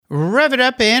Rev it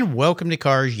up and welcome to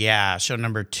Cars Yeah, show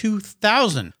number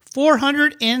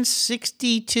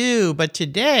 2462. But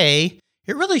today,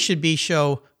 it really should be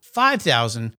show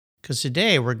 5000 because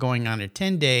today we're going on a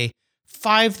 10-day,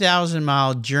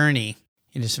 5,000-mile journey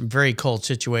into some very cold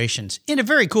situations in a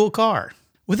very cool car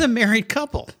with a married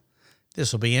couple.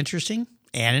 This will be interesting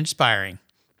and inspiring.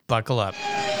 Buckle up.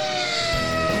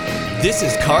 This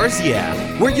is Cars Yeah,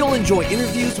 where you'll enjoy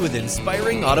interviews with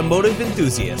inspiring automotive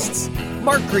enthusiasts.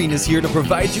 Mark Green is here to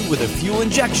provide you with a fuel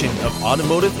injection of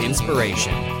automotive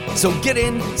inspiration. So get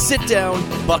in, sit down,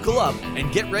 buckle up,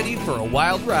 and get ready for a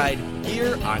wild ride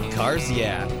here on Cars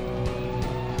Yeah.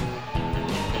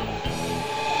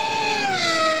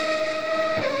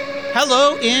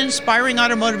 Hello, inspiring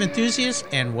automotive enthusiasts,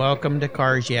 and welcome to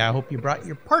Cars Yeah. I hope you brought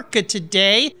your parka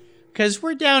today, because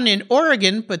we're down in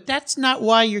Oregon, but that's not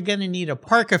why you're going to need a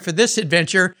parka for this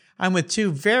adventure. I'm with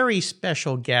two very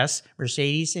special guests,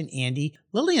 Mercedes and Andy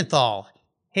Lilienthal.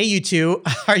 Hey, you two,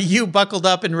 are you buckled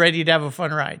up and ready to have a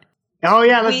fun ride? Oh,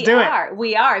 yeah, let's do it.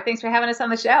 We are. Thanks for having us on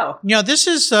the show. You know, this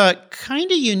is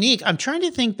kind of unique. I'm trying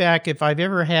to think back if I've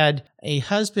ever had a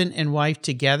husband and wife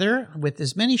together with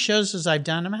as many shows as I've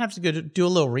done. I'm going to have to go do a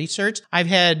little research. I've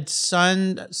had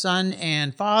son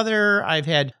and father. I've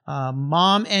had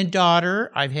mom and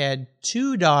daughter. I've had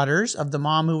two daughters of the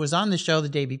mom who was on the show the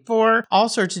day before, all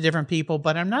sorts of different people,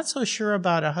 but I'm not so sure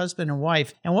about a husband and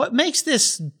wife. And what makes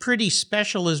this pretty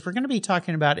special is we're going to be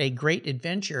talking about a great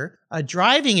adventure, a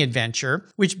driving adventure,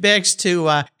 which begs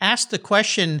to ask the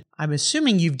question, I'm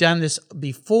assuming you've done this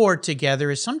before together,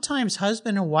 is sometimes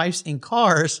husband and wives in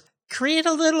cars create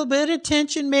a little bit of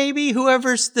tension, maybe,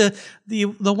 whoever's the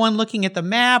one looking at the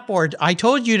map, or I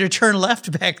told you to turn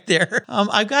left back there.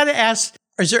 I've got to ask,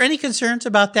 is there any concerns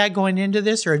about that going into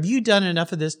this, or have you done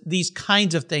enough of these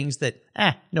kinds of things that,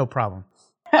 no problem?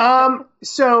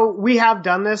 So we have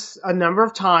done this a number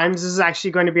of times. This is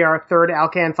actually going to be our third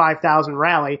Alcan 5000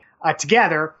 rally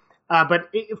together. But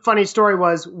funny story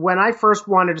was when I first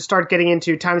wanted to start getting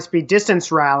into time, speed,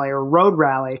 distance rally or road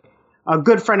rally, a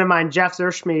good friend of mine, Jeff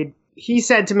Zerschmied, he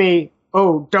said to me,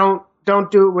 "Oh, don't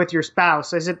do it with your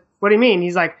spouse." I said, "What do you mean?"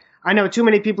 He's like, "I know too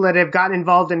many people that have gotten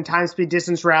involved in time, speed,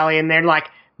 distance rally and they're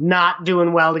like not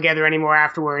doing well together anymore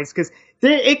afterwards because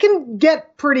it can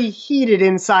get pretty heated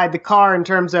inside the car in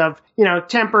terms of, you know,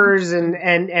 tempers and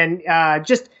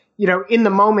just, you know, in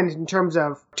the moment in terms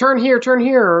of turn here,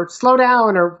 or slow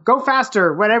down, or go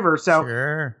faster, whatever." So,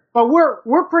 sure. But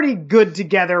we're pretty good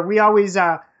together. We always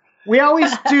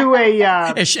do a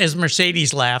as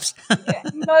Mercedes laughs.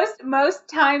 most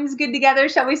times good together,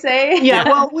 shall we say? Yeah.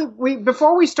 Well, we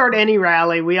before we start any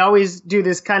rally, we always do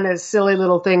this kind of silly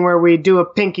little thing where we do a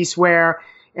pinky swear,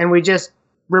 and we just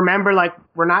remember, like,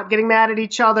 we're not getting mad at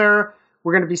each other.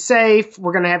 We're going to be safe.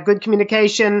 We're going to have good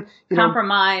communication.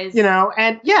 Compromise.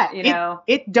 And yeah,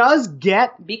 it does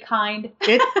get... Be kind.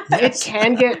 It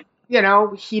can get,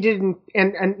 heated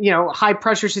and high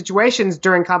pressure situations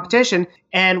during competition.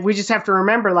 And we just have to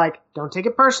remember, like, don't take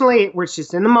it personally. We're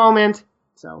just in the moment.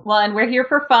 So. Well, and we're here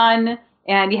for fun.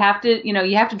 And you have to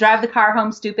drive the car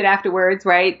home stupid afterwards,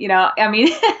 right?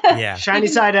 Yeah. Shiny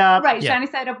side up. Right. Yeah. Shiny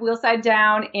side up, wheel side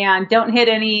down, and don't hit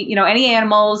any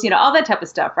animals, all that type of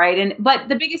stuff, right? But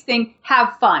the biggest thing,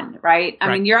 have fun, right?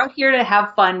 I mean, you're out here to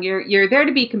have fun. You're there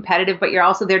to be competitive, but you're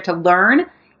also there to learn.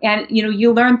 And,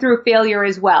 you learn through failure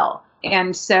as well.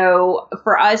 And so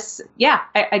for us,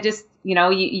 I just,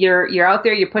 you're out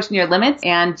there, you're pushing your limits,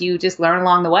 and you just learn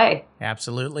along the way.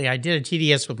 Absolutely. I did a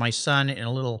TDS with my son in we had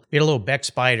a little Beck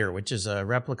Spider, which is a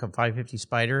replica 550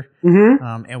 Spider.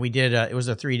 Mm-hmm. And we did, it was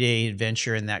a 3-day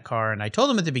adventure in that car. And I told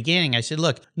him at the beginning, I said,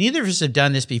 look, neither of us have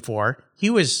done this before.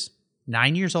 He was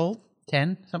 9 years old,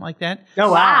 10, something like that.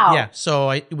 Oh, wow. Yeah.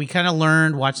 So we kind of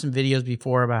watched some videos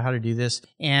before about how to do this.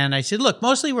 And I said, look,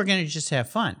 mostly we're going to just have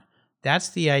fun. That's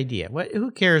the idea. Who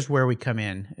cares where we come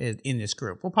in this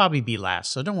group? We'll probably be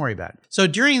last, so don't worry about it. So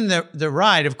during the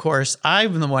ride, of course,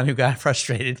 I'm the one who got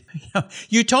frustrated.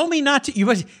 You told me not to.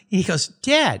 He goes,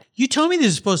 Dad, you told me this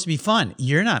is supposed to be fun.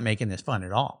 You're not making this fun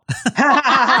at all.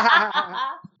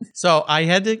 So I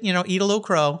had to, eat a little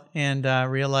crow and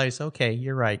realize, okay,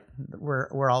 you're right.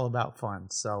 We're all about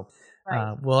fun. So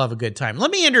we'll have a good time.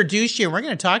 Let me introduce you. We're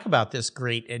going to talk about this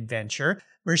great adventure.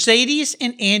 Mercedes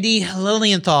and Andy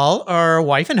Lilienthal are a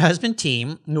wife and husband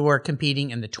team who are competing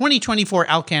in the 2024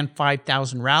 Alcan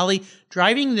 5000 Rally,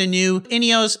 driving the new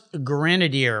INEOS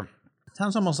Grenadier.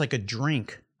 Sounds almost like a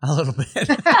drink a little bit.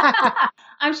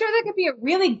 I'm sure there could be a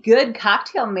really good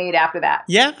cocktail made after that.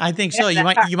 Yeah, I think so. You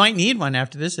might need one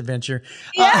after this adventure.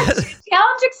 Yeah,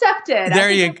 challenge accepted.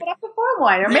 There you go. Put up before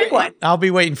one or make one. I'll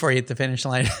be waiting for you at the finish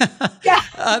line.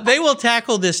 Yeah. They will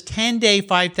tackle this 10-day,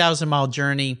 5,000-mile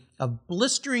journey of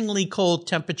blisteringly cold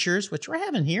temperatures, which we're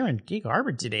having here in Gig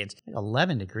Harbor today. It's like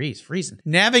 11 degrees, freezing.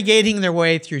 Navigating their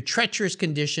way through treacherous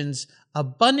conditions,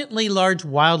 abundantly large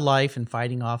wildlife, and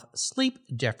fighting off sleep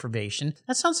deprivation.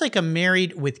 That sounds like a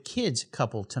married with kids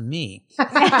couple to me.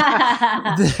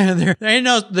 The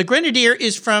Grenadier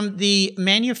is from the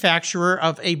manufacturer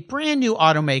of a brand new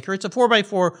automaker. It's a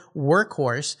 4x4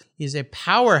 workhorse. Is a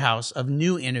powerhouse of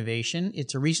new innovation.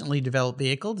 It's a recently developed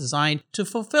vehicle designed to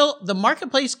fulfill the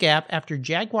marketplace gap after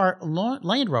Jaguar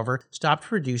Land Rover stopped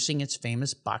producing its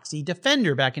famous boxy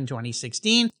Defender back in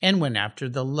 2016 and went after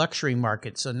the luxury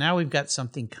market. So now we've got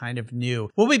something kind of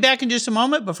new. We'll be back in just a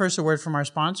moment, but first a word from our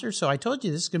sponsor. So I told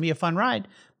you this is going to be a fun ride.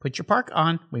 Put your park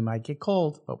on. We might get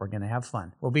cold, but we're going to have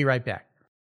fun. We'll be right back.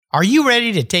 Are you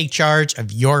ready to take charge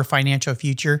of your financial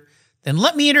future? Then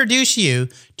let me introduce you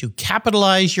to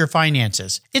Capitalize Your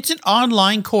Finances. It's an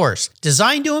online course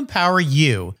designed to empower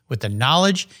you with the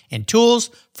knowledge and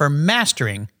tools for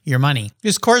mastering your money.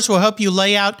 This course will help you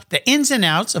lay out the ins and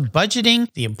outs of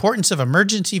budgeting, the importance of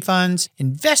emergency funds,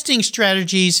 investing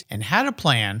strategies, and how to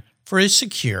plan for a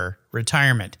secure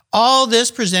retirement. All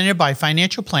this presented by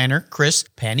financial planner Chris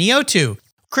Paniotu.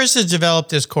 Chris has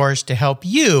developed this course to help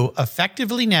you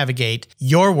effectively navigate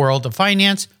your world of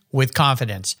finance with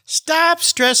confidence. Stop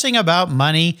stressing about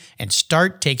money and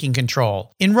start taking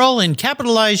control. Enroll in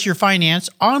Capitalize Your Finance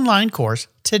online course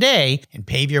today and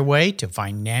pave your way to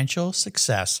financial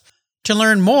success. To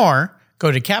learn more,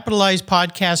 go to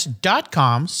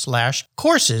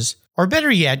capitalizepodcast.com/courses, or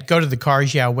better yet, go to the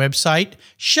Cars Yeah website,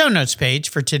 show notes page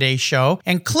for today's show,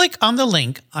 and click on the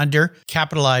link under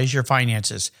Capitalize Your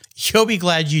Finances. You'll be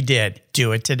glad you did.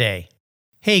 Do it today.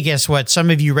 Hey, guess what? Some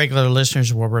of you regular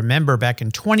listeners will remember back in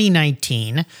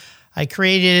 2019, I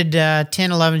created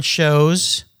 10, 11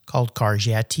 shows called Cars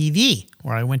Yeah TV,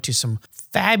 where I went to some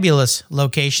fabulous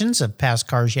locations of past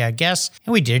Cars Yeah guests,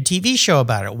 and we did a TV show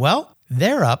about it. Well,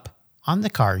 they're up on the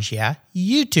Cars Yeah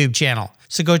YouTube channel.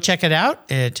 So go check it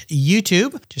out at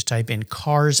YouTube. Just type in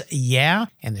Cars Yeah,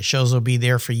 and the shows will be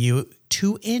there for you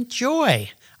to enjoy.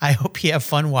 I hope you have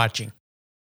fun watching.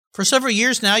 For several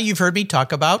years now, you've heard me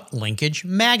talk about Linkage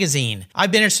Magazine.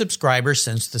 I've been a subscriber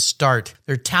since the start.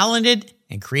 Their talented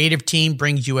and creative team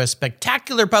brings you a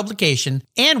spectacular publication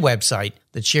and website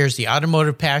that shares the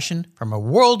automotive passion from a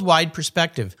worldwide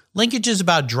perspective. Linkage is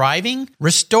about driving,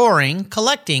 restoring,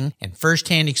 collecting, and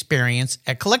first-hand experience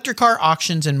at collector car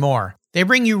auctions and more. They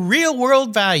bring you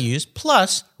real-world values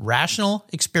plus rational,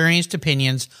 experienced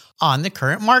opinions on the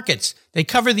current markets. They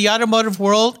cover the automotive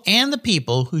world and the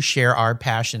people who share our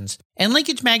passions. And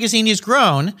Linkage Magazine has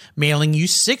grown, mailing you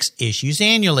 6 issues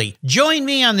annually. Join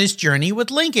me on this journey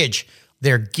with Linkage.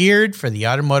 They're geared for the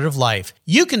automotive life.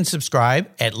 You can subscribe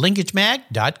at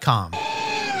linkagemag.com.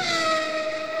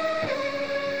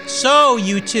 So,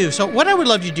 you too. So, what I would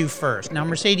love you to do first. Now,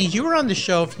 Mercedes, you were on the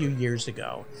show a few years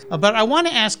ago, but I want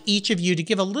to ask each of you to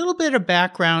give a little bit of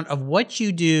background of what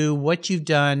you do, what you've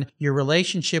done, your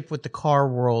relationship with the car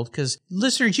world. Because,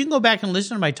 listeners, you can go back and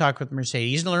listen to my talk with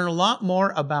Mercedes and learn a lot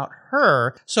more about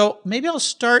her. So, maybe I'll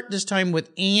start this time with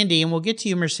Andy, and we'll get to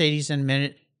you, Mercedes, in a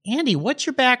minute. Andy, what's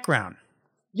your background?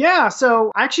 Yeah,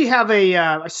 so I actually have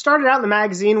I started out in the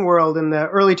magazine world in the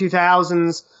early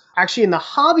 2000s, actually in the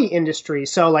hobby industry.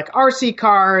 So like RC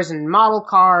cars and model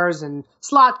cars and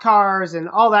slot cars and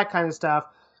all that kind of stuff.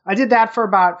 I did that for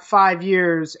about 5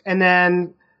 years and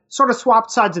then sort of swapped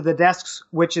sides of the desks,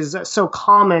 which is so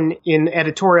common in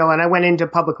editorial, and I went into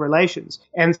public relations.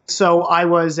 And so I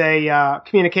was a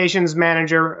communications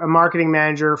manager, a marketing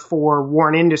manager for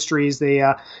Warren Industries,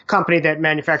 the company that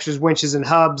manufactures winches and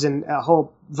hubs and a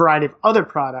whole variety of other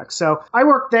products. So I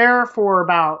worked there for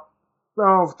about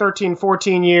 13,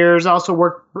 14 years. Also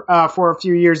worked for a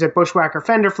few years at Bushwhacker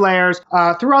Fender Flares.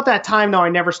 Throughout that time, though, I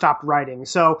never stopped writing.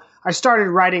 So I started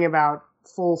writing about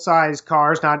full-size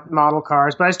cars, not model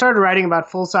cars, but I started writing about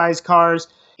full-size cars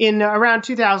in around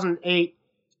 2008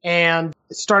 and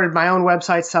started my own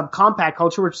website, Subcompact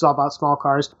Culture, which is all about small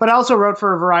cars. But I also wrote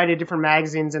for a variety of different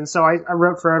magazines, and so I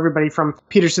wrote for everybody from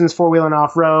Peterson's Four-Wheel and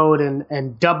Off-Road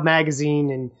and Dub Magazine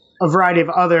and a variety of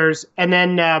others. And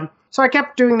then so I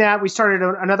kept doing that. We started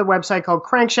another website called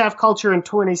Crankshaft Culture in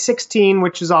 2016,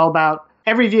 which is all about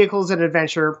every vehicle is an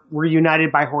adventure. We're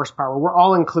united by horsepower. We're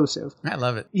all inclusive. I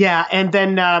love it. Yeah. And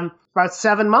then about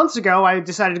 7 months ago, I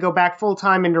decided to go back full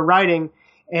time into writing.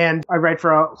 And I write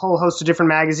for a whole host of different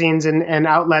magazines and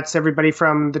outlets, everybody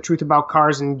from The Truth About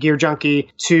Cars and Gear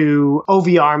Junkie to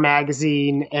OVR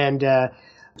Magazine and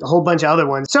a whole bunch of other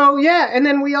ones. So yeah, and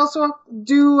then we also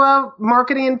do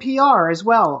marketing and PR as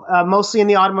well, mostly in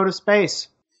the automotive space.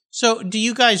 So do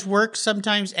you guys work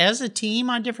sometimes as a team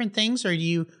on different things, or do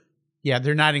you? Yeah,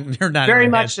 they're not. Very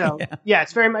much so. Yeah,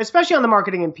 it's very much, especially on the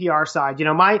marketing and PR side. You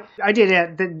know, I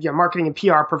did marketing and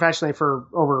PR professionally for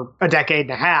over a decade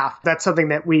and a half. That's something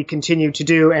that we continue to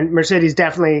do, and Mercedes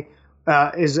definitely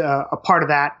is a part of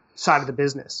that side of the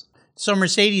business. So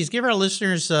Mercedes, give our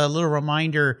listeners a little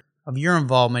reminder of your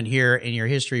involvement here and your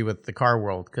history with the car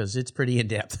world, because it's pretty in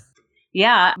depth.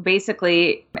 Yeah,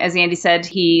 basically, as Andy said,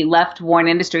 he left Warren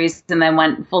Industries and then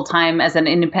went full time as an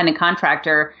independent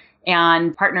contractor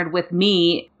and partnered with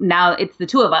me. Now it's the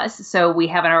two of us. So we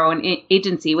have our own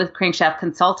agency with Crankshaft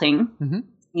Consulting. Mm-hmm.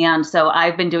 And so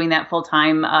I've been doing that full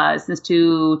time since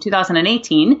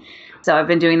 2018. So I've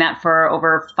been doing that for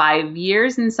over 5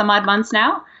 years and some odd months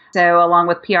now. So along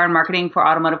with PR and marketing for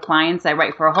automotive clients, I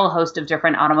write for a whole host of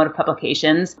different automotive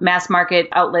publications, mass market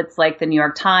outlets like the New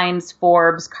York Times,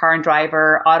 Forbes, Car and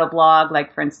Driver, Autoblog.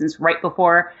 Like, for instance, right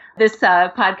before this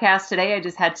podcast today, I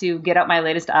just had to get out my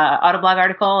latest Autoblog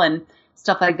article and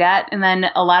stuff like that. And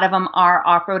then a lot of them are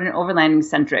off-road and overlanding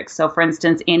centric. So for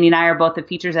instance, Andy and I are both the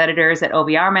features editors at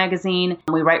OVR magazine.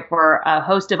 We write for a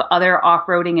host of other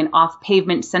off-roading and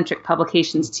off-pavement centric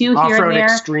publications too, here and there. Off-road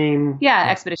Extreme.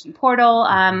 Yeah, Expedition Portal.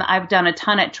 I've done a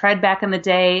ton at Tread back in the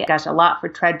day. Gosh, a lot for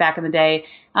Tread back in the day.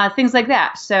 Things like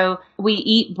that. So we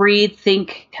eat, breathe,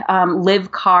 think,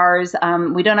 live cars.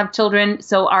 We don't have children,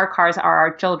 so our cars are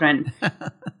our children.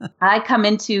 I come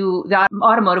into the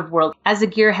automotive world as a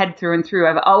gearhead through and through.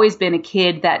 I've always been a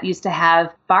kid that used to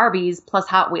have Barbies plus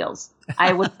Hot Wheels.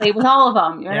 I would play with all of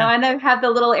them, you know, and I have the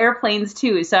little airplanes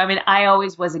too. So, I mean, I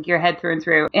always was a gearhead through and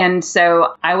through. And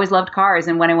so I always loved cars.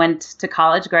 And when I went to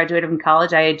college, graduated from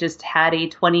college, I just had a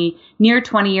near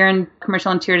 20 year in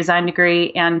commercial interior design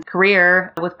degree and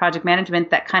career with project management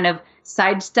that kind of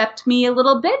sidestepped me a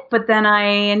little bit. But then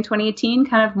in 2018,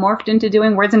 kind of morphed into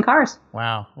doing words and cars.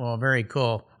 Wow. Well, very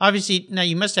cool. Obviously, now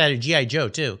you must have had a G.I. Joe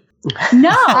too. No.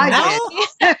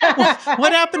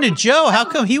 What happened to Joe? How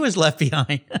come he was left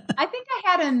behind? I think I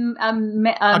had a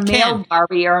male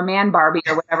Barbie or a man Barbie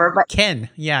or whatever. But Ken.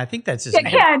 Yeah, I think that's his name.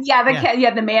 Ken.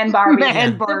 Yeah, the man Barbie.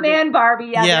 The man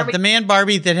Barbie. Yeah, the man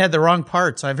Barbie that had the wrong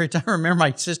parts. Every time I remember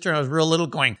my sister when I was real little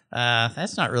going,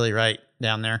 that's not really right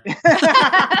down there.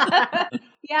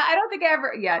 Yeah, I don't think I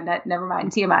ever. Yeah, never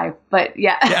mind. TMI. But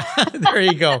yeah. Yeah, there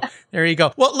you go. There you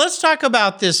go. Well, let's talk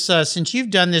about this. Since you've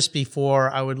done this before,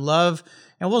 I would love,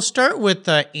 and we'll start with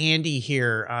Andy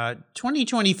here.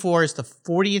 2024 is the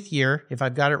 40th year, if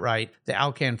I've got it right, the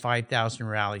Alcan 5000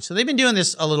 Rally. So they've been doing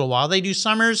this a little while. They do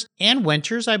summers and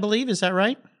winters, I believe. Is that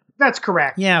right? That's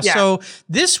correct. Yeah. So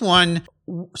this one,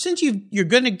 since you're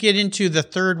going to get into the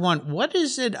third one, what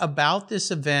is it about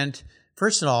this event?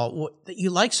 First of all, that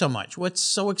you like so much? What's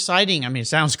so exciting? I mean, it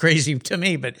sounds crazy to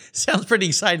me, but it sounds pretty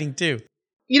exciting too.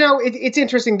 You know, it's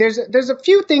interesting. There's a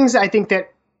few things I think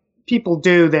that people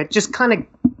do that just kind of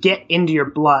get into your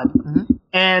blood. Mm-hmm.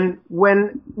 And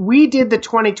when we did the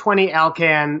 2020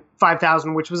 Alcan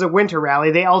 5000, which was a winter rally,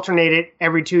 they alternated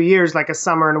every 2 years, like a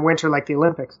summer and a winter, like the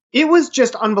Olympics. It was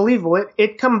just unbelievable.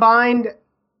 It combined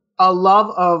a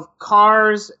love of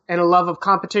cars and a love of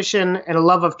competition and a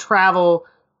love of travel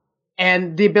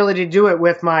and the ability to do it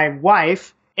with my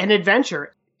wife and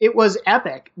adventure. It was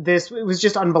epic. It was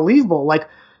just unbelievable. Like,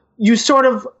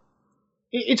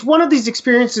 it's one of these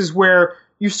experiences where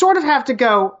you sort of have to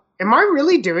go, am I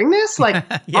really doing this? Like,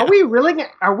 yeah. Are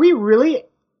we really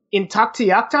in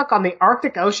Tuktoyaktuk on the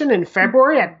Arctic Ocean in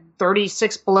February at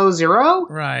 36 below zero?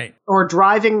 Right. Or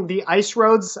driving the ice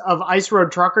roads of ice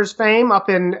road truckers fame up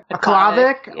in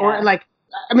Aklavik? Yeah. Or like,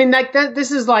 I mean, like this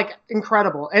is like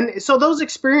incredible. And so those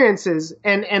experiences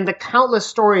and the countless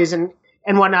stories and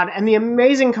whatnot, and the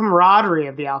amazing camaraderie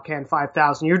of the Alcan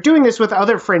 5000. You're doing this with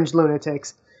other fringe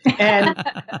lunatics. And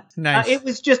nice. It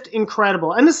was just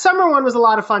incredible. And the summer one was a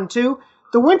lot of fun too.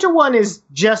 The winter one is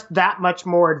just that much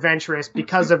more adventurous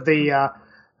because of the,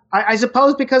 I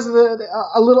suppose because of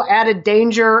a little added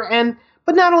danger.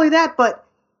 But not only that, but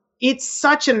it's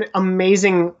such an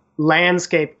amazing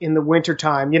landscape in the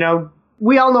wintertime. You know,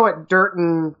 we all know what dirt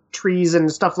and trees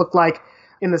and stuff look like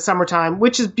in the summertime,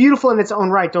 which is beautiful in its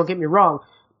own right, don't get me wrong.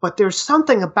 But there's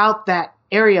something about that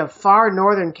area of far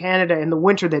northern Canada in the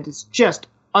winter that is just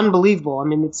unbelievable. I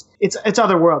mean, it's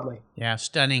otherworldly. Yeah,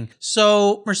 stunning.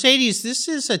 So, Mercedes, this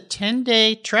is a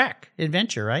 10-day trek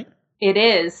adventure, right? It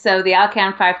is. So the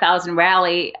Alcan 5000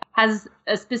 Rally has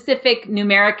a specific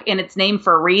numeric in its name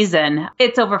for a reason.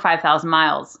 It's over 5,000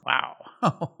 miles.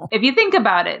 Wow. If you think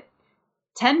about it,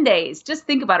 10 days, just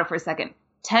think about it for a second.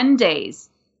 10 days,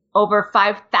 over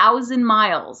 5,000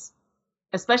 miles.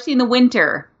 especially in the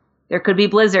winter. There could be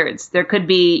blizzards. There could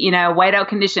be, whiteout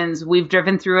conditions. We've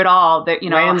driven through it all. There,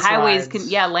 Landslides.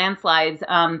 Highways landslides.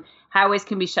 Highways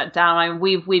can be shut down. I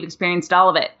mean, we've experienced all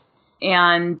of it.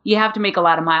 And you have to make a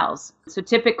lot of miles. So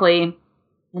typically,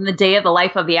 in the day of the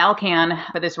life of the Alcan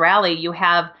for this rally, you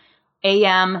have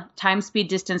AM time, speed,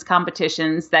 distance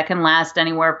competitions that can last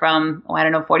anywhere from,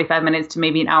 45 minutes to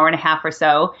maybe an hour and a half or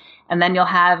so. And then you'll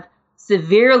have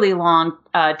severely long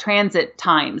transit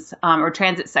times or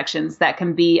transit sections that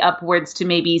can be upwards to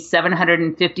maybe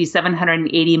 750,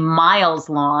 780 miles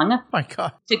long. Oh my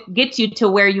God. To get you to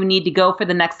where you need to go for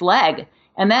the next leg.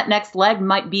 And that next leg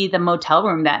might be the motel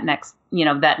room that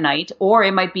night, or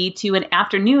it might be to an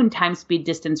afternoon time, speed,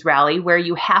 distance rally where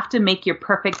you have to make your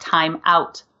perfect time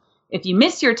out. If you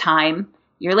miss your time,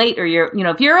 you're late, or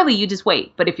if you're early, you just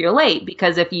wait. But if you're late,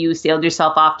 because if you sailed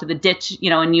yourself off to the ditch,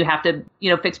 and you have to,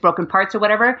 fix broken parts or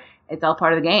whatever, it's all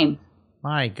part of the game.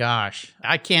 My gosh,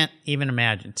 I can't even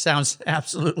imagine. Sounds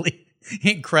absolutely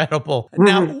incredible.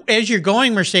 Now, as you're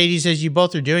going, Mercedes, as you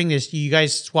both are doing this, you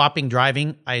guys swapping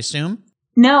driving, I assume?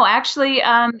 No, actually,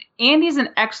 Andy's an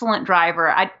excellent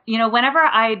driver. Whenever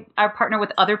I partner with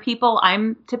other people,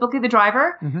 I'm typically the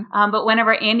driver. But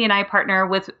whenever Andy and I partner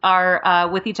with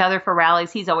each other for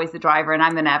rallies, he's always the driver and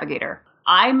I'm the navigator.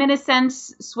 I'm in a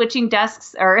sense switching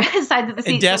desks or sides of the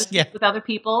seat with other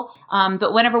people.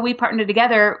 But whenever we partner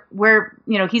together,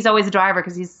 he's always the driver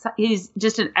because he's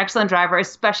just an excellent driver,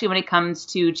 especially when it comes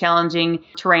to challenging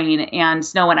terrain and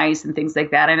snow and ice and things like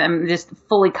that. I'm just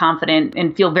fully confident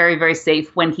and feel very, very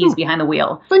safe when he's behind the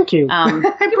wheel. Thank you. I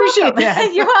appreciate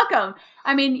that. You're welcome.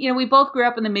 I mean, we both grew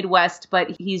up in the Midwest,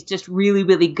 but he's just really,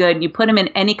 really good. You put him in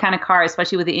any kind of car,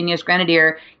 especially with the INEOS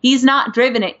Grenadier. He's not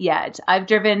driven it yet. I've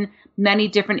driven many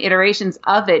different iterations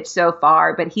of it so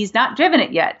far, but he's not driven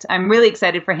it yet. I'm really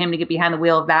excited for him to get behind the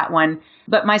wheel of that one.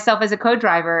 But myself as a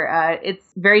co-driver, it's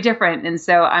very different. And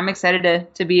so I'm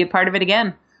excited to be a part of it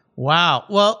again. Wow.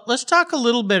 Well, let's talk a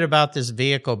little bit about this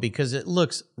vehicle because it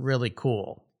looks really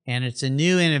cool. And it's a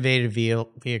new innovative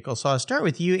vehicle. So I'll start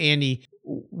with you, Andy.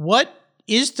 What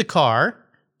is the car?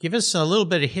 Give us a little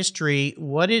bit of history.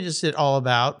 What is it all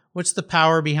about? What's the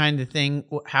power behind the thing?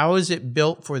 How is it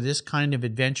built for this kind of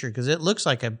adventure? Because it looks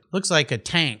like a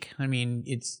tank. I mean,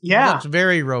 it looks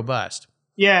very robust.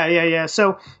 Yeah.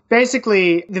 So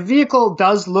basically, the vehicle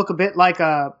does look a bit like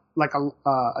an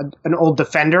old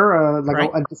Defender,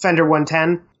 a Defender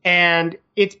 110, and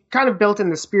it's kind of built in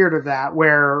the spirit of that,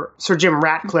 where Sir Jim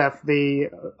Ratcliffe, the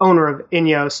owner of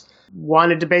INEOS,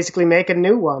 wanted to basically make a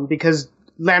new one because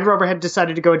Land Rover had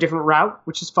decided to go a different route,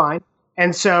 which is fine.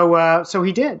 And so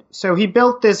he did. So he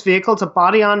built this vehicle. It's a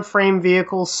body-on-frame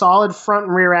vehicle, solid front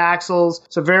and rear axles,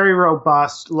 so very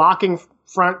robust, locking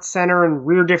front, center, and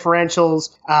rear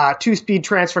differentials, two-speed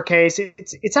transfer case.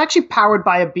 It's actually powered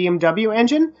by a BMW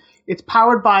engine. It's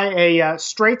powered by a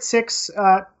straight-six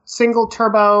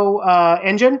single-turbo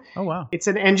engine. Oh, wow. It's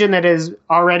an engine that is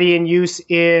already in use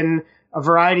in a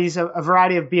variety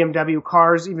of BMW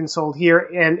cars, even sold here,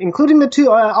 and including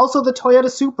also the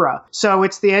Toyota Supra. So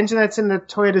it's the engine that's in the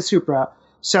Toyota Supra.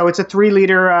 So it's a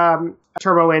 3-liter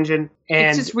turbo engine, and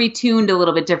it's just retuned a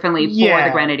little bit differently for the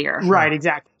Grenadier. Right,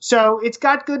 exactly. So it's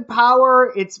got good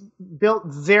power. It's built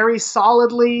very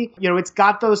solidly. It's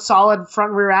got those solid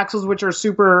front and rear axles, which are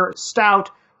super stout,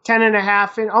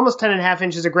 almost 10.5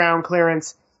 inches of ground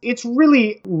clearance. It's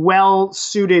really well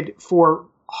suited for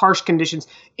harsh conditions.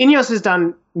 INEOS has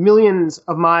done millions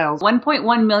of miles.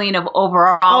 1.1 million of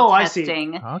overall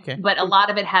testing. I see. Okay. But a lot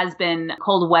of it has been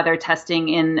cold weather testing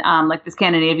in like the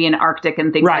Scandinavian Arctic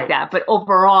and things like that. But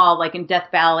overall, like in Death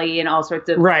Valley and all sorts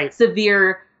of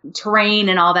severe terrain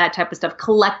and all that type of stuff,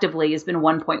 collectively has been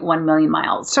 1.1 million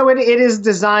miles. So it is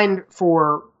designed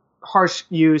for harsh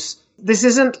use. This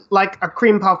isn't like a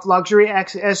cream puff luxury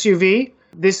SUV.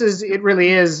 It really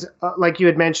is, like you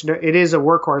had mentioned, it is a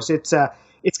workhorse.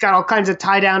 It's got all kinds of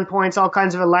tie-down points, all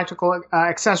kinds of electrical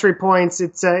accessory points.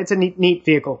 It's a neat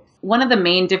vehicle. One of the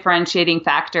main differentiating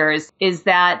factors is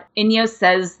that INEOS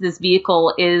says this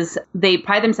vehicle they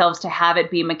pride themselves to have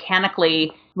it be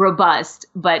mechanically robust,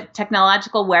 but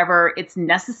technological wherever it's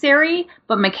necessary,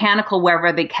 but mechanical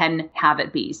wherever they can have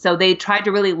it be. So they tried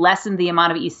to really lessen the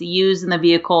amount of ECUs in the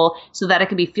vehicle so that it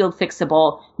can be field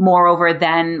fixable, moreover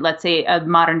than, let's say, a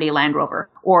modern day Land Rover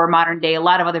or modern day, a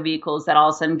lot of other vehicles that all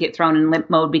of a sudden get thrown in limp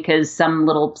mode because some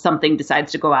little something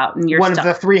decides to go out and you're one stuck.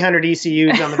 Of the 300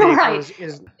 ECUs on the vehicle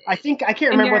is I can't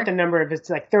remember what the number of it's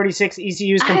like 36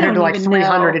 ECUs compared to like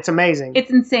 300. It's amazing. It's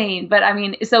insane. But I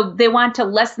mean, so they want to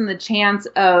lessen the chance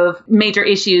of major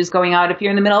issues going out if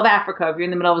you're in the middle of Africa, if you're in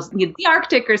the middle of the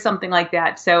Arctic or something like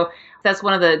that. So that's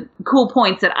one of the cool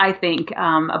points that I think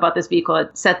about this vehicle.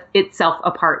 It sets itself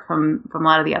apart from a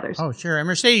lot of the others. Oh, sure. And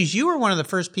Mercedes, you were one of the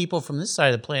first people from this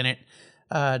side of the planet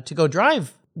to go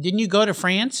drive. Didn't you go to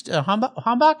France?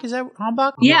 Hambach? Is that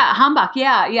Hambach? Yeah, Hambach.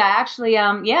 Yeah. Actually,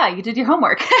 you did your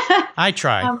homework. I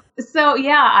tried.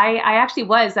 I actually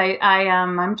was.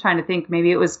 I'm trying to think.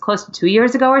 Maybe it was close to 2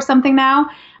 years ago or something now.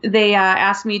 They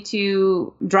asked me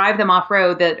to drive them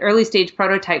off-road, the early stage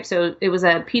prototype. So it was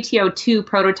a PTO2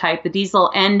 prototype, the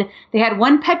diesel, and they had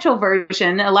one petrol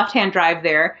version, a left-hand drive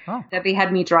there, that they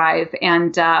had me drive.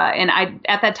 And I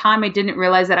at that time, I didn't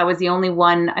realize that I was the only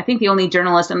one, I think the only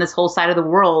journalist on this whole side of the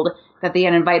world that they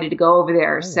had invited to go over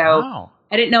there. Wow.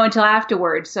 I didn't know until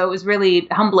afterwards. So it was really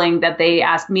humbling that they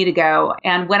asked me to go.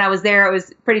 And when I was there, it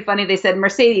was pretty funny. They said,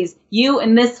 Mercedes, you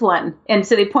and this one. And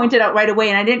so they pointed out right away.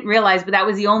 And I didn't realize, but that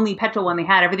was the only petrol one they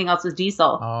had. Everything else was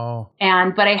diesel. Oh.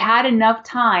 But I had enough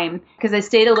time because I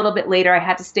stayed a little bit later. I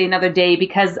had to stay another day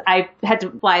because I had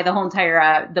to fly the whole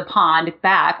entire the pond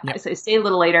back. Yep. So I stayed a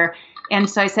little later. And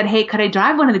so I said, hey, could I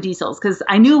drive one of the diesels? Because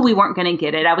I knew we weren't going to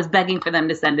get it. I was begging for them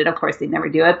to send it. Of course, they never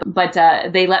do it. But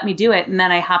they let me do it. And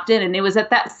then I hopped in. And it was at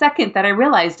that second that I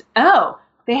realized,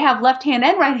 they have left-hand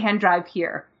and right-hand drive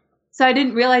here. So I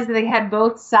didn't realize that they had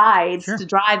both sides to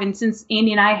drive. And since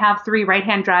Andy and I have 3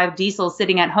 right-hand drive diesels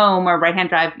sitting at home, or right-hand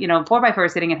drive, 4x4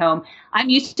 sitting at home, I'm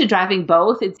used to driving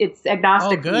both. It's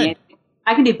agnostic to me.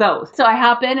 I can do both. So I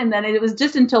hop in, and then it was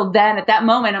just until then, at that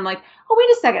moment, I'm like, oh, wait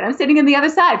a second, I'm sitting on the other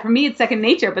side. For me, it's second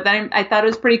nature. But then I thought it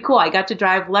was pretty cool. I got to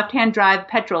drive left-hand drive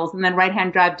petrols and then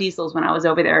right-hand drive diesels when I was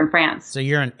over there in France. So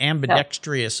you're an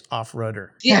ambidextrous off-roader.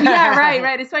 Yeah,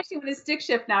 right. Especially with a stick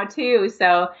shift now, too.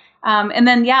 So, and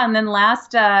then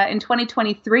last, in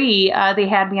 2023, they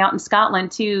had me out in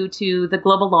Scotland, too, to the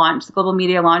global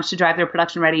media launch to drive their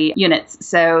production-ready units.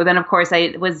 So then, of course,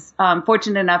 I was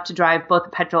fortunate enough to drive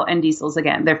both petrol and diesels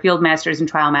again. They're field masters and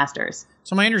trial masters.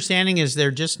 So my understanding is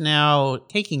they're just now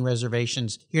taking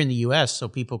reservations here in the U.S. so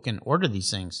people can order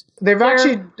these things. They've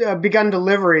actually begun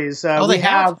deliveries. They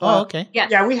have? Okay.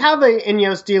 Yes. Yeah, we have an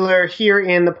INEOS dealer here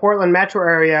in the Portland metro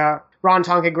area, Ron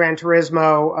Tonka Gran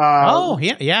Turismo.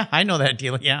 I know that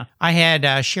dealer, yeah. I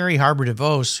had Sherry Harbor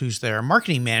DeVos, who's their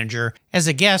marketing manager, as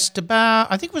a guest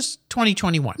about, I think it was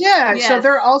 2021. Yeah, yes. So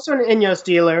they're also an INEOS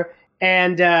dealer.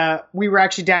 And we were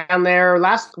actually down there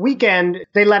last weekend.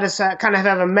 They let us kind of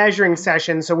have a measuring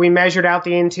session. So we measured out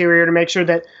the interior to make sure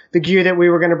that the gear that we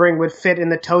were going to bring would fit in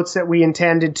the totes that we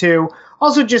intended to.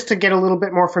 Also, just to get a little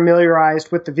bit more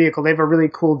familiarized with the vehicle. They have a really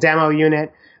cool demo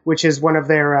unit, which is one of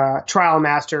their trial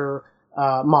master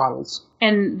models.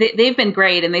 And they've been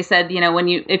great. And they said,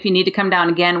 if you need to come down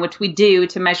again, which we do,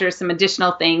 to measure some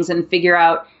additional things and figure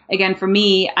out, again, for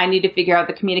me, I need to figure out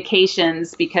the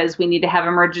communications because we need to have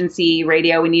emergency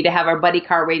radio. We need to have our buddy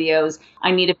car radios.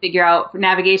 I need to figure out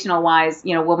navigational wise,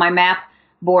 will my map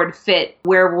board fit?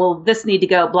 Where will this need to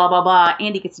go? Blah, blah, blah.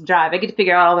 Andy gets to drive. I get to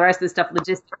figure out all the rest of the stuff,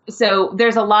 logistics. So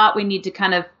there's a lot we need to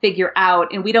kind of figure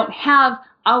out. And we don't have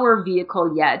our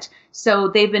vehicle yet. So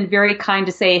they've been very kind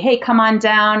to say, hey, come on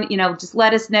down, just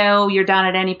let us know you're down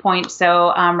at any point.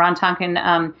 So Ron Tonkin,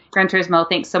 Gran Turismo,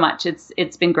 thanks so much.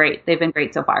 It's been great. They've been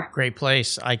great so far. Great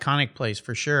place. Iconic place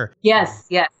for sure. Yes.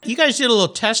 You guys did a little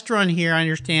test run here. I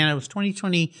understand it was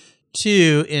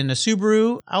 2022 in a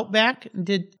Subaru Outback.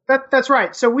 That's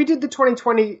right. So we did the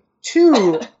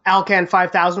 2022 Alcan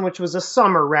 5000, which was a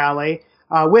summer rally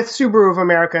with Subaru of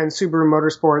America and Subaru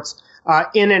Motorsports.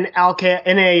 In an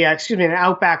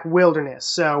Outback wilderness.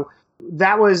 So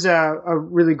that was a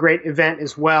really great event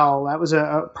as well. That was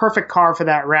a perfect car for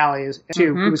that rally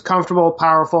too. Mm-hmm. It was comfortable,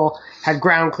 powerful, had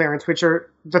ground clearance, which are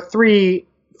the three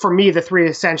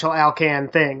essential Alcan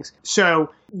things.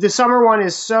 So the summer one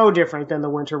is so different than the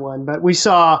winter one, but we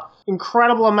saw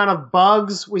incredible amount of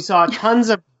bugs. We saw tons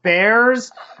of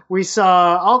bears. We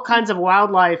saw all kinds of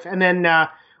wildlife. And then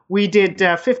we did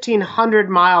 1,500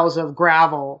 miles of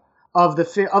gravel. Of the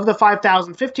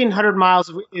 5,000, 1,500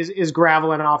 miles is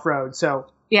gravel and off-road. So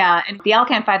yeah, and the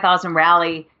Alcan 5000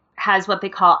 Rally has what they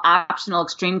call optional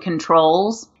extreme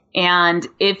controls. And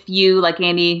if you, like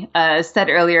Andy said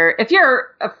earlier, if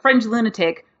you're a fringe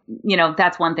lunatic,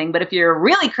 that's one thing. But if you're a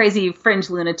really crazy fringe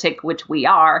lunatic, which we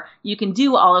are, you can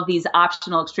do all of these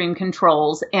optional extreme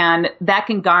controls, and that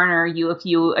can garner you a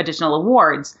few additional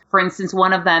awards. For instance,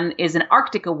 one of them is an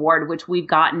Arctic Award, which we've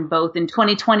gotten both in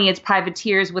 2020, it's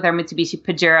Privateers with our Mitsubishi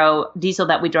Pajero diesel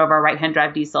that we drove, our right-hand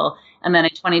drive diesel. And then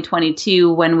in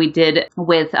 2022, when we did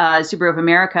with Subaru of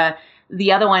America,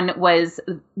 The other one was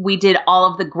we did all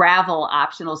of the gravel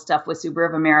optional stuff with Subaru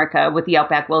of America with the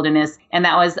Outback Wilderness. And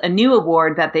that was a new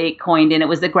award that they coined, and it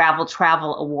was the Gravel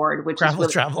Travel Award, which Gravel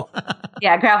is really travel.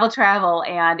 Yeah, gravel travel.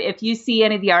 And if you see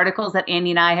any of the articles that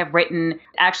Andy and I have written,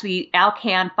 actually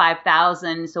Alcan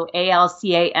 5000, so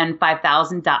ALCAN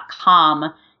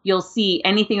 5000.com, you'll see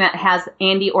anything that has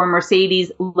Andy or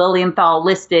Mercedes Lilienthal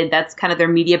listed. That's kind of their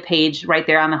media page right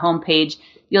there on the homepage.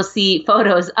 You'll see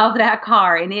photos of that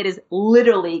car, and it is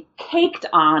literally caked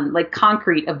on like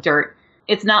concrete of dirt.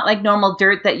 It's not like normal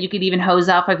dirt that you could even hose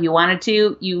off if you wanted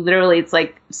to. You literally, it's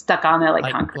like stuck on there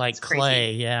like concrete. Like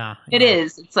clay, yeah. It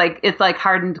is. It's like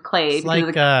hardened clay. It's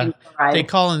like they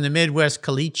call in the Midwest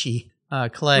caliche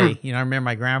clay. You know, I remember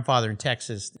my grandfather in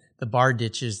Texas, the bar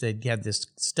ditches, they had this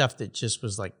stuff that just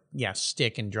was like,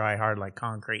 stick and dry hard like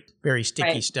concrete. Very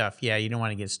sticky stuff. Yeah, you don't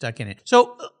want to get stuck in it.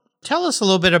 So tell us a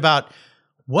little bit about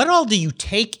what all do you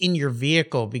take in your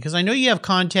vehicle? Because I know you have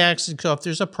contacts, so if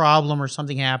there's a problem or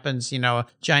something happens, a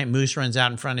giant moose runs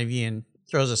out in front of you and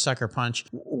throws a sucker punch.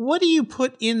 What do you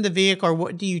put in the vehicle, or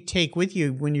what do you take with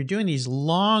you when you're doing these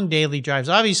long daily drives?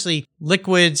 Obviously,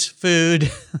 liquids, food,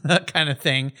 that kind of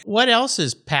thing. What else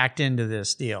is packed into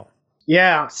this deal?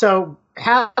 Yeah, so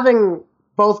having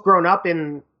both grown up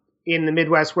in the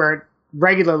Midwest where it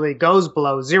regularly goes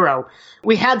below zero,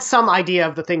 we had some idea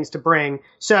of the things to bring.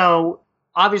 So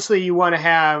obviously, you want to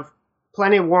have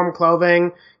plenty of warm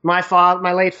clothing. My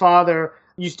late father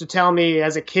used to tell me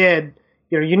as a kid,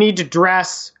 you need to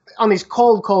dress on these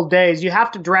cold, cold days. You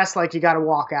have to dress like you got to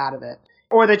walk out of it,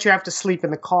 or that you have to sleep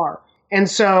in the car. And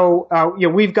so,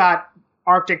 we've got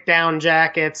Arctic down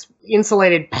jackets,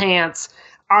 insulated pants,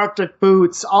 Arctic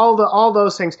boots, all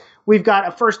those things. We've got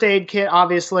a first aid kit,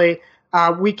 obviously.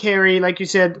 We carry, like you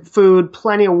said, food,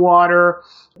 plenty of water.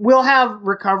 We'll have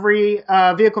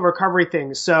vehicle recovery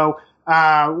things. So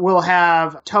we'll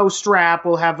have tow strap.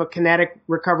 We'll have a kinetic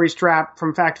recovery strap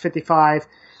from Fact 55.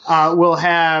 We'll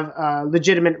have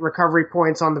legitimate recovery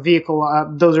points on the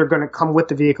vehicle. Those are going to come with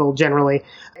the vehicle generally.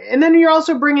 And then you're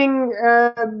also bringing,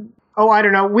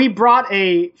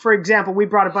 for example, we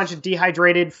brought a bunch of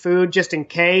dehydrated food just in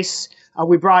case.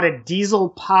 We brought a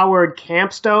diesel-powered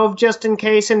camp stove just in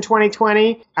case in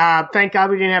 2020. Thank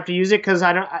God we didn't have to use it because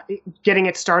getting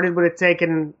it started would have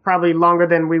taken probably longer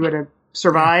than we would have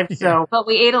survived. So, but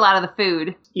we ate a lot of the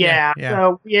food. Yeah.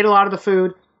 So we ate a lot of the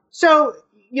food. So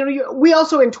we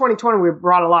also in 2020 we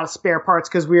brought a lot of spare parts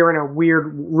because we were in a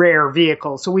weird, rare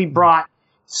vehicle. So we brought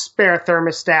spare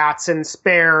thermostats and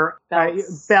spare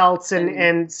belts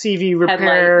and CV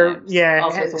repair,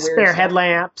 spare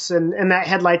headlamps and that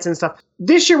headlights and stuff.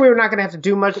 This year we were not going to have to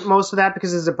do most of that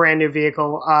because it's a brand new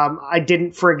vehicle. I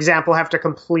didn't, for example, have to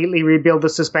completely rebuild the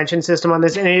suspension system on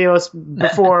this INEOS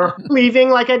before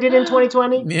leaving like I did in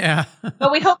 2020. Yeah,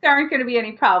 but we hope there aren't going to be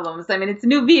any problems. I mean, it's a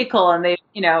new vehicle, and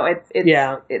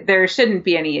there shouldn't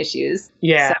be any issues.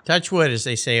 Yeah, so. Touch wood, as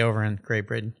they say over in Great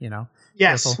Britain.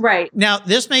 Yes. Careful. Right. Now,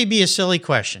 this may be a silly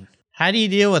question. How do you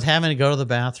deal with having to go to the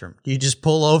bathroom? Do you just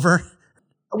pull over?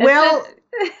 Well,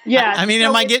 yeah. I mean,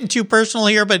 am I getting too personal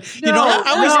here? But,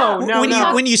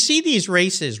 when you see these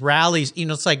races, rallies,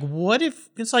 it's like, what if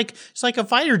it's like a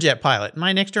fighter jet pilot?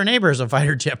 My next door neighbor is a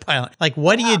fighter jet pilot. Like,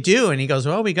 what do you do? And he goes,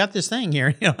 well, we got this thing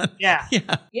here. Yeah.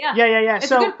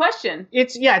 It's a good question.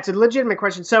 It's a legitimate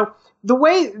question. So the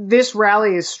way this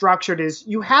rally is structured is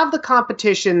you have the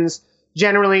competitions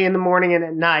generally in the morning and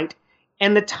at night.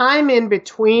 And the time in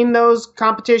between those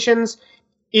competitions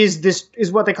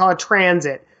is what they call a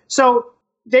transit. So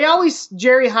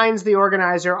Jerry Hines, the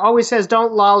organizer, always says,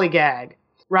 don't lollygag,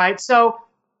 right? So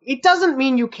it doesn't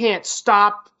mean you can't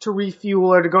stop to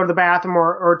refuel or to go to the bathroom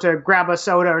or to grab a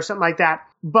soda or something like that.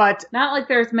 But not like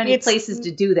there's many places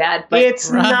to do that. But it's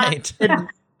right.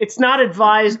 It's not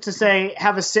advised to say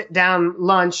have a sit-down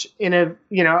lunch in a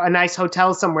nice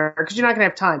hotel somewhere because you're not going to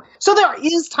have time. So there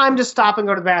is time to stop and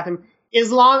go to the bathroom.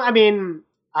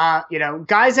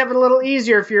 Guys have it a little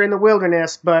easier if you're in the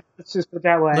wilderness, but let's just put it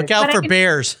that way. Look out for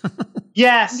bears.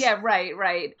 Yes. Yeah,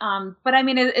 right. But I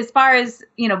mean, as far as,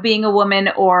 being a woman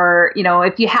or,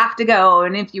 if you have to go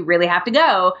and if you really have to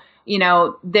go,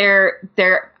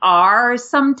 there are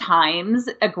sometimes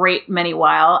a great many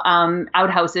while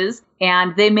outhouses,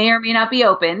 and they may or may not be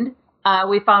opened.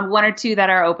 We found one or two that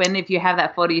are open. If you have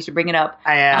that photo, you should bring it up.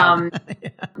 I am.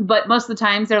 But most of the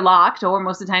times they're locked, or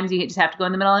most of the times you just have to go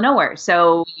in the middle of nowhere.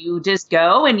 So you just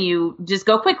go and you just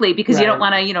go quickly because you don't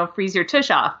want to, freeze your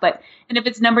tush off. And if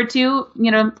it's number two,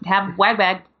 have wag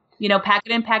bag. Pack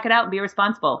it in, pack it out, and be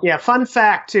responsible. Yeah, fun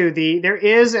fact, too. There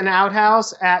is an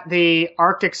outhouse at the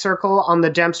Arctic Circle on the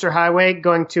Dempster Highway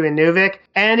going to Inuvik,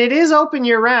 and it is open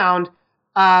year-round,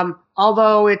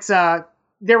 although it's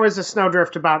there was a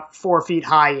snowdrift about 4 feet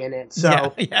high in it.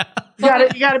 So yeah.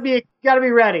 you gotta be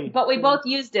ready. But we both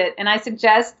used it, and I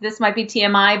suggest, this might be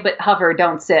TMI, but hover,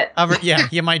 don't sit. Hover, yeah,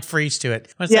 you might freeze to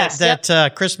it. What's Yes.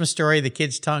 that Christmas Story, the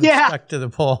kid's tongue stuck to the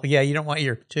pole? Yeah, you don't want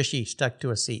your tushy stuck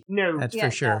to a seat. No. That's for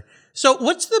sure. So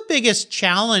what's the biggest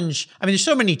challenge? I mean, there's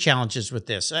so many challenges with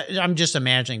this. I'm just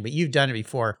imagining, but you've done it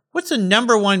before. What's the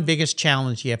number one biggest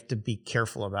challenge you have to be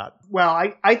careful about? Well,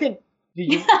 I think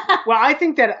I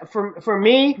think that for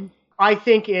me, I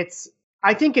think it's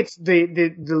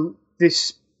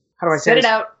this, how do I say Spit this? it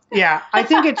out. Yeah, I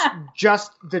think it's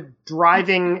just the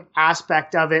driving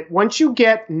aspect of it. Once you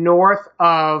get north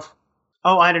of,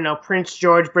 I don't know, Prince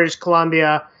George, British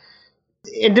Columbia,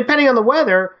 and depending on the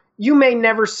weather, you may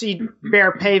never see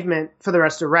bare pavement for the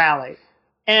rest of the rally.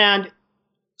 And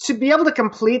to be able to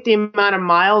complete the amount of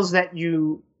miles that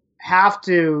you have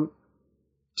to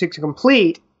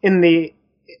complete in the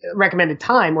recommended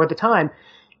time or the time,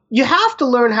 you have to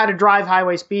learn how to drive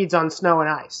highway speeds on snow and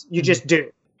ice. You just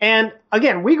do. And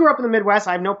again, we grew up in the Midwest.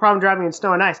 I have no problem driving in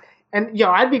snow and ice. And,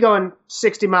 I'd be going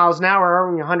 60 miles an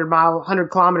hour, 100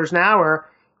 kilometers an hour.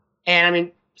 And I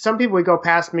mean, some people would go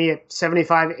past me at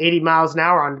 75, 80 miles an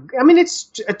hour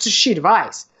it's a sheet of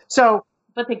ice. So,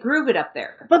 but they groove it up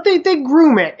there. But they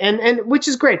groom it, and which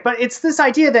is great. But it's this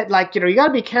idea that, like, you got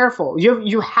to be careful.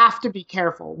 You have to be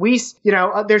careful.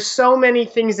 There's so many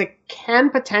things that can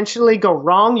potentially go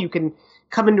wrong. You can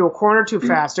come into a corner too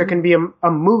fast. There can be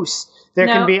a moose. There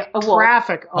can be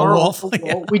traffic. A wolf.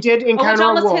 We did encounter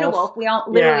a wolf. Hit a wolf. We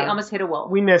literally almost hit a wolf.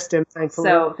 We missed him, thankfully.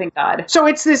 So thank God. So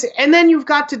it's this, and then you've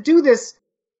got to do this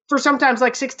for sometimes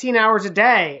like 16 hours a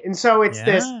day, and so it's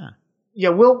this. Yeah,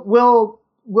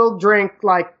 we'll drink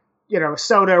like,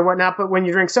 soda or whatnot, but when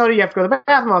you drink soda, you have to go to the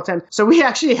bathroom all the time. So we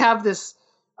actually have this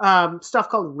stuff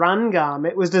called Run Gum.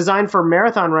 It was designed for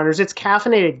marathon runners. It's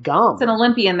caffeinated gum. It's an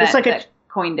Olympian that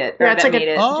coined it. Yeah, it's like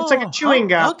a chewing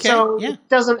gum. Okay, so it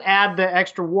doesn't add the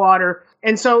extra water.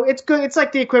 And so it's good. It's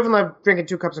like the equivalent of drinking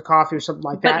 2 cups of coffee or something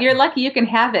like that. But you're lucky you can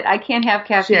have it. I can't have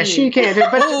caffeine. Yeah, she can't.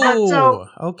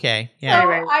 Okay. Yeah. So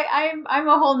Anyway. I'm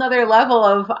a whole nother level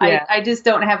of, I just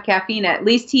don't have caffeine. At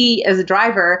least he, as a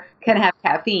driver, can have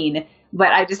caffeine. But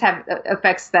I just have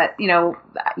effects that,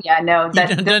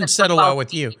 that doesn't settle well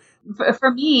with you. For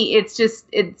me, it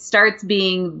starts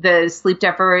being the sleep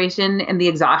deprivation and the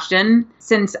exhaustion.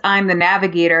 Since I'm the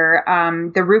navigator,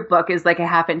 the route book is like a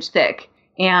 1/2 inch thick.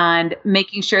 And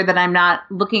making sure that I'm not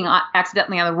looking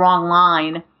accidentally on the wrong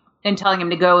line and telling him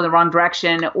to go in the wrong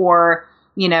direction, or,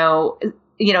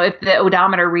 if the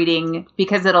odometer reading,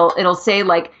 because it'll say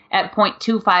like at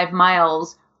 0.25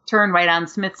 miles, turn right on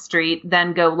Smith Street,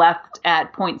 then go left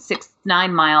at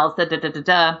 0.69 miles,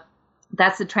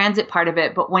 That's the transit part of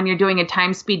it. But when you're doing a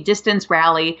time, speed, distance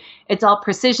rally, it's all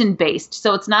precision based.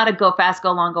 So it's not a go fast,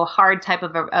 go long, go hard type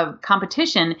of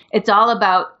competition. It's all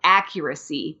about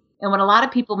accuracy. And what a lot of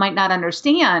people might not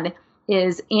understand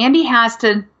is Andy has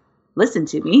to listen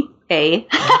to me,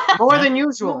 more than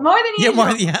usual. More than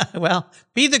usual. Well,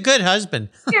 be the good husband.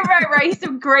 You're right. He's a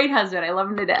great husband. I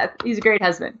love him to death. He's a great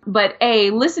husband. But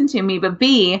A, listen to me. But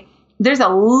B, there's a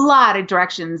lot of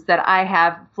directions that I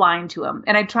have flying to him.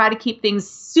 And I try to keep things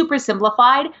super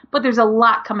simplified, but there's a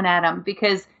lot coming at him,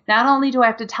 because not only do I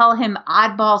have to tell him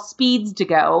oddball speeds to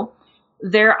go,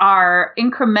 there are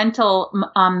incremental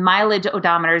mileage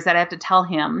odometers that I have to tell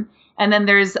him. And then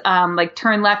there's like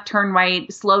turn left, turn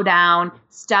right, slow down,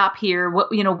 stop here,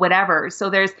 whatever.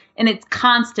 So and it's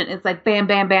constant. It's like bam,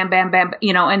 bam, bam, bam, bam,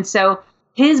 and so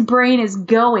his brain is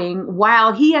going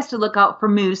while he has to look out for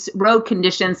moose, road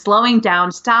conditions, slowing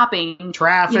down, stopping,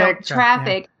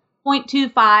 traffic.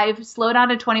 0.25, slow down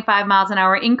to 25 miles an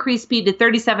hour, increase speed to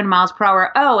 37 miles per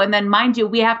hour. Oh, and then mind you,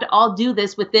 we have to all do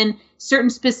this within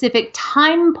certain specific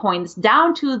time points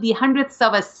down to the hundredths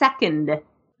of a second.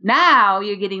 Now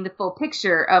you're getting the full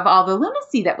picture of all the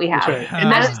lunacy that we have. Right.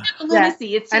 And that's just the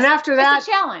lunacy. It's just after that, a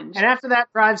challenge. And after that,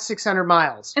 drive 600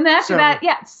 miles. And then after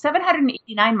that,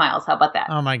 789 miles. How about that?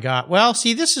 Oh, my God. Well,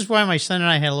 see, this is why my son and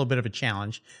I had a little bit of a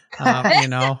challenge.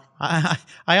 I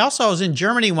also was in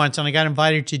Germany once, and I got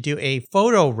invited to do a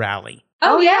photo rally.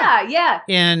 Oh, yeah.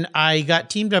 And I got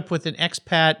teamed up with an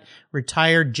expat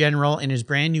retired general in his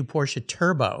brand new Porsche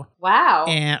Turbo. Wow.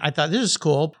 And I thought, this is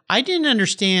cool. I didn't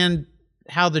understand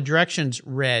how the directions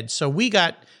read. So we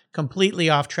got completely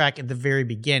off track at the very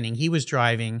beginning. He was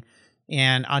driving,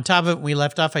 and on top of it, when we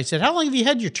left off, I said, how long have you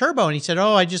had your Turbo? And he said,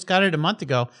 I just got it a month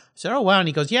ago. I said, oh, wow. And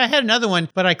he goes, yeah, I had another one,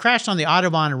 but I crashed on the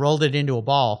Autobahn and rolled it into a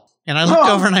ball. And I looked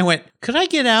over and I went, could I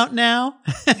get out now?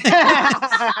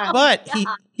 But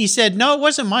he said, no, it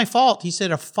wasn't my fault. He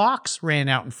said, a fox ran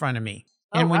out in front of me.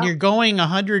 And when you're going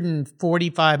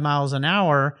 145 miles an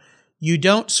hour, you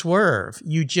don't swerve.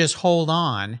 You just hold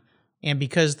on. And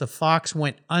because the fox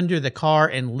went under the car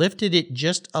and lifted it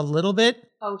just a little bit.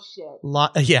 Oh, shit.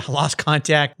 Lost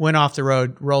contact, went off the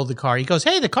road, rolled the car. He goes,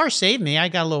 hey, the car saved me. I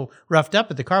got a little roughed up,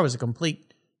 but the car was a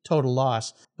complete total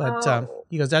loss. But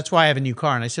he goes, that's why I have a new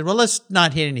car. And I said, well, let's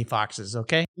not hit any foxes,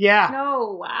 okay? Yeah.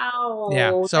 No, wow.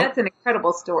 Yeah, so, that's an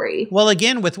incredible story. Well,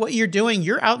 again, with what you're doing,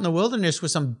 you're out in the wilderness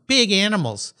with some big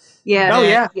animals.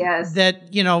 Yeah. Yes. That,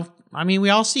 we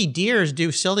all see deers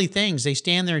do silly things. They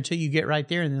stand there until you get right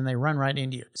there, and then they run right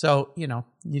into you. So,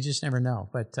 you just never know.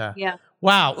 But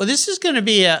wow. Well, this is going to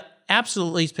be a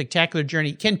absolutely spectacular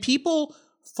journey. Can people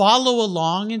follow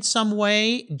along in some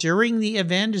way during the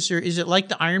event? Is it like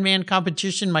the Ironman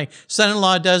competition my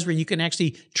son-in-law does, where you can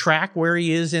actually track where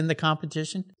he is in the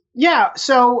competition? Yeah,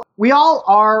 so we all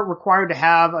are required to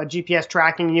have a GPS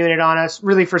tracking unit on us,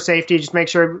 really for safety, just make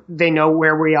sure they know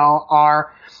where we all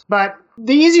are. But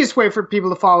the easiest way for people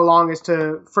to follow along is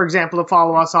for example, to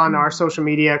follow us on our social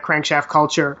media, Crankshaft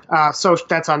Culture. So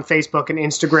that's on Facebook and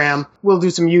Instagram. We'll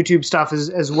do some YouTube stuff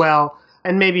as well,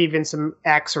 and maybe even some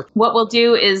X. What we'll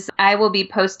do is I will be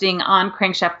posting on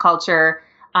Crankshaft Culture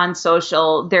on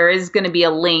social. There is going to be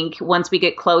a link once we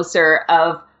get closer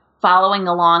of following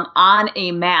along on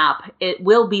a map. It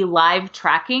will be live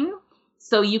tracking,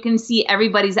 so you can see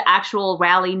everybody's actual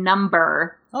rally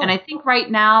number. Oh. And I think right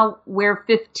now we're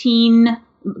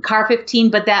car 15,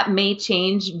 but that may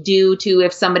change due to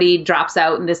if somebody drops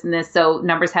out and this. So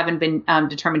numbers haven't been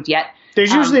determined yet.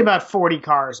 There's usually about 40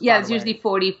 cars. Yeah, it's usually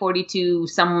 40, 42,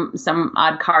 some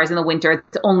odd cars in the winter.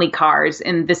 It's only cars.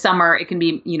 In the summer, it can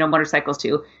be, motorcycles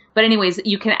too. But anyways,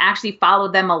 you can actually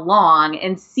follow them along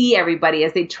and see everybody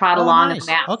as they trot along nice.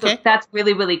 the map. Okay. So that's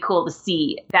really, really cool to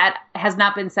see. That has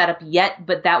not been set up yet,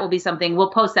 but that will be something. We'll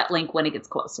post that link when it gets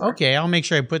closer. Okay, I'll make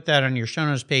sure I put that on your show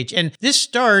notes page. And this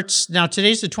starts, now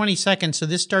today's the 22nd, so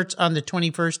this starts on the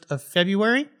 21st of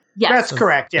February? Yes. That's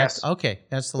correct, yes.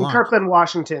 That's the in launch. Kirkland,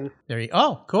 Washington.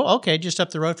 Oh, cool. Okay, just up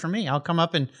the road from me. I'll come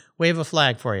up and wave a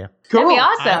flag for you. Cool. That'd be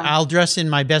awesome. I'll dress in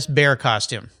my best bear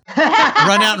costume.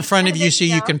 Run out in front of you so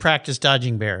you can practice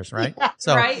dodging bears, right?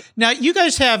 So right. Now you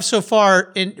guys have so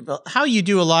far, and how you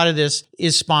do a lot of this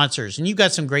is sponsors, and you've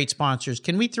got some great sponsors.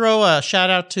 Can we throw a shout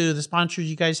out to the sponsors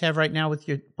you guys have right now with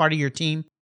your part of your team?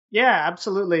 Yeah,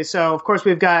 absolutely. So of course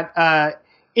we've got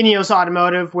INEOS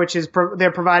Automotive, which is they're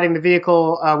providing the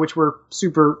vehicle, which we're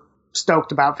super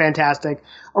stoked about. Fantastic.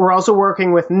 We're also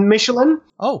working with Michelin.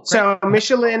 Oh, great. So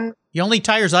Michelin. The only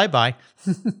tires I buy.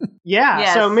 Yeah.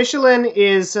 Yes. So Michelin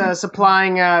is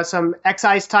supplying some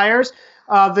X-Ice tires.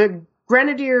 The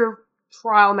Grenadier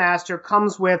Trial Master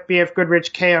comes with BF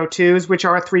Goodrich KO2s, which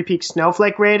are a 3-peak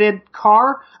snowflake rated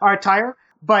tire.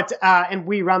 But and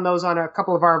we run those on a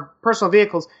couple of our personal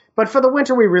vehicles. But for the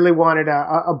winter, we really wanted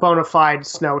a bona fide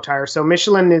snow tire. So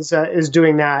Michelin is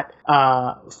doing that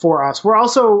for us. We're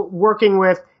also working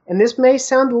with, and this may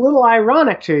sound a little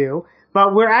ironic to you,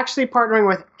 but we're actually partnering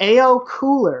with AO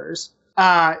Coolers,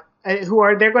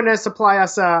 they're going to supply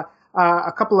us a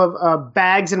couple of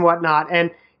bags and whatnot. And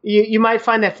you might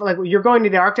find that like you're going to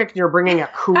the Arctic and you're bringing a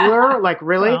cooler, like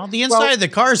really? Well, the inside of the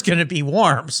car is going to be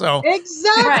warm, so.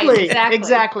 Exactly. Right,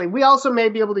 exactly. We also may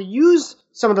be able to use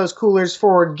some of those coolers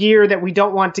for gear that we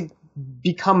don't want to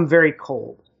become very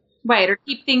cold. Right, or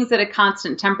keep things at a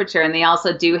constant temperature. And they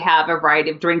also do have a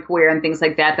variety of drinkware and things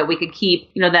like that we could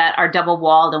keep, that are double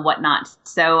walled and whatnot.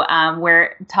 So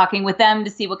we're talking with them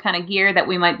to see what kind of gear that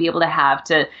we might be able to have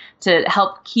to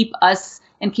help keep us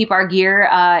and keep our gear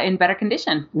in better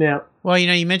condition. Yeah. Well,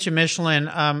 you mentioned Michelin.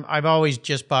 I've always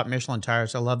just bought Michelin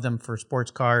tires. I love them for sports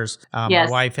cars. Yes.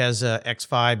 My wife has a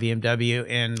X5 BMW,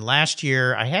 and last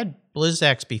year I had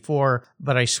BlizzX before,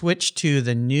 but I switched to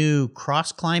the new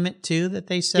Cross Climate 2 that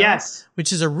they sell. Yes.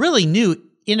 Which is a really new,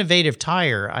 innovative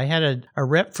tire. I had a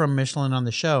rep from Michelin on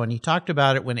the show, and he talked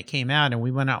about it when it came out, and we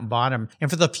went out and bought them. And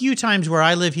for the few times where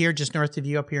I live here, just north of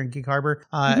you up here in Gig Harbor,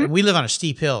 we live on a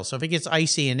steep hill. So if it gets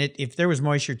icy and if there was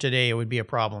moisture today, it would be a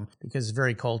problem because it's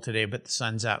very cold today, but the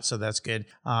sun's out, so that's good.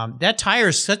 That tire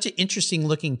is such an interesting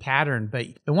looking pattern, but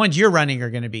the ones you're running are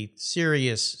going to be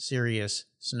serious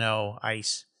snow,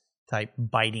 ice type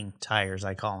biting tires,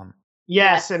 I call them.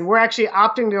 Yes, and we're actually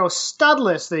opting to go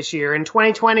studless this year. In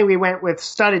 2020, we went with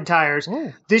studded tires.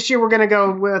 Ooh. This year, we're going to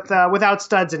go with without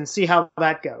studs and see how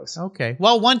that goes. Okay.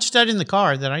 Well, one stud in the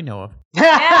car that I know of. Yeah.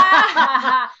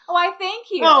 Oh, I thank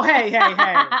you. Oh, hey.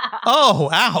 Oh,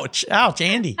 ouch,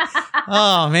 Andy.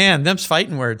 Oh, man, them's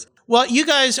fighting words. Well, you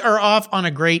guys are off on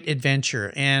a great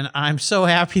adventure, and I'm so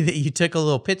happy that you took a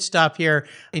little pit stop here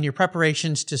in your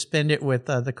preparations to spend it with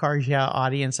the Cars Yeah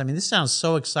audience. I mean, this sounds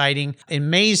so exciting,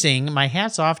 amazing. My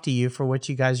hat's off to you for what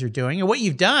you guys are doing and what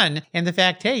you've done, and the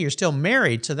fact, hey, you're still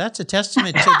married. So that's a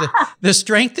testament to the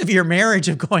strength of your marriage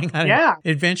of going on an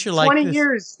adventure like 20 this. 20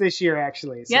 years this year,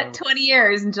 actually. So. Yeah, 20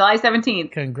 years in July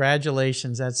 17th.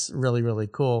 Congratulations. That's really, really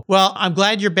cool. Well, I'm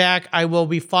glad you're back. I will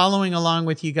be following along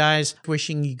with you guys,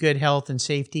 wishing you good health and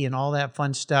safety and all that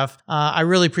fun stuff. I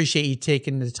really appreciate you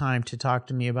taking the time to talk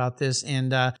to me about this.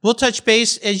 And we'll touch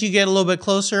base as you get a little bit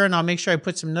closer, and I'll make sure I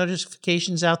put some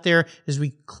notifications out there as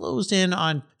we close in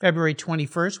on February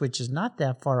 21st, which is not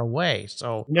that far away.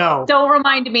 So no, don't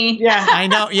remind me. Yeah, I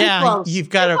know. Yeah, you've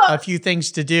got a few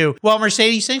things to do. Well,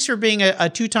 Mercedes, thanks for being a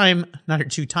two-time, not a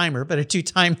two-timer, but a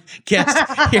two-time guest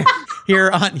here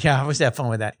on. Yeah, I was having fun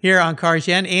with that here on Cars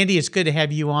Yeah. And Andy, it's good to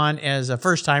have you on as a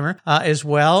first-timer as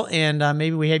well. And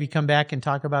maybe we have you come back and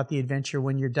talk about the adventure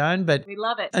when you're done. But we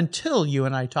love it. Until you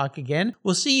and I talk again,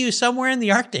 we'll see you somewhere in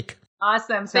the Arctic.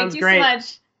 Awesome. Sounds Thank you great. so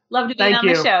much. Love to be on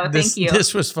the show. Thank you.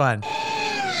 This was fun.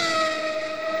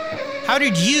 How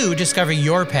did you discover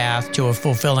your path to a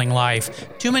fulfilling life?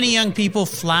 Too many young people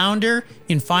flounder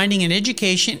in finding an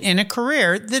education and a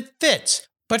career that fits.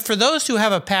 But for those who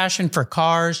have a passion for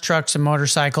cars, trucks, and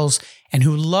motorcycles, and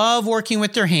who love working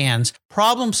with their hands,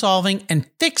 problem solving, and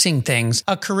fixing things,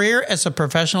 a career as a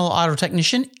professional auto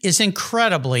technician is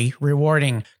incredibly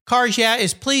rewarding. Cars Yeah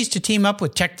is pleased to team up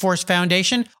with TechForce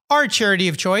Foundation, our charity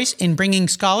of choice, in bringing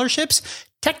scholarships,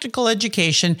 technical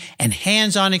education, and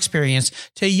hands-on experience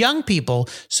to young people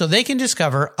so they can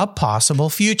discover a possible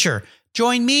future.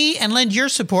 Join me and lend your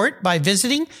support by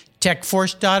visiting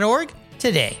techforce.org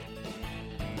today.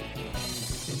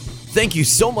 Thank you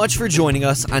so much for joining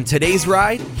us on today's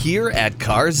ride here at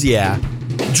Cars Yeah.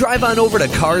 Drive on over to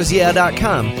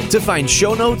carsyeah.com to find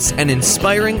show notes and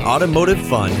inspiring automotive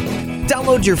fun.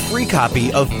 Download your free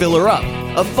copy of Filler Up,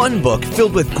 a fun book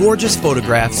filled with gorgeous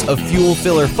photographs of fuel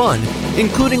filler fun,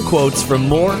 including quotes from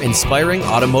more inspiring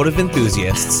automotive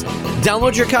enthusiasts.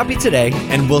 Download your copy today,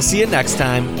 and we'll see you next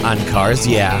time on Cars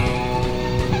Yeah.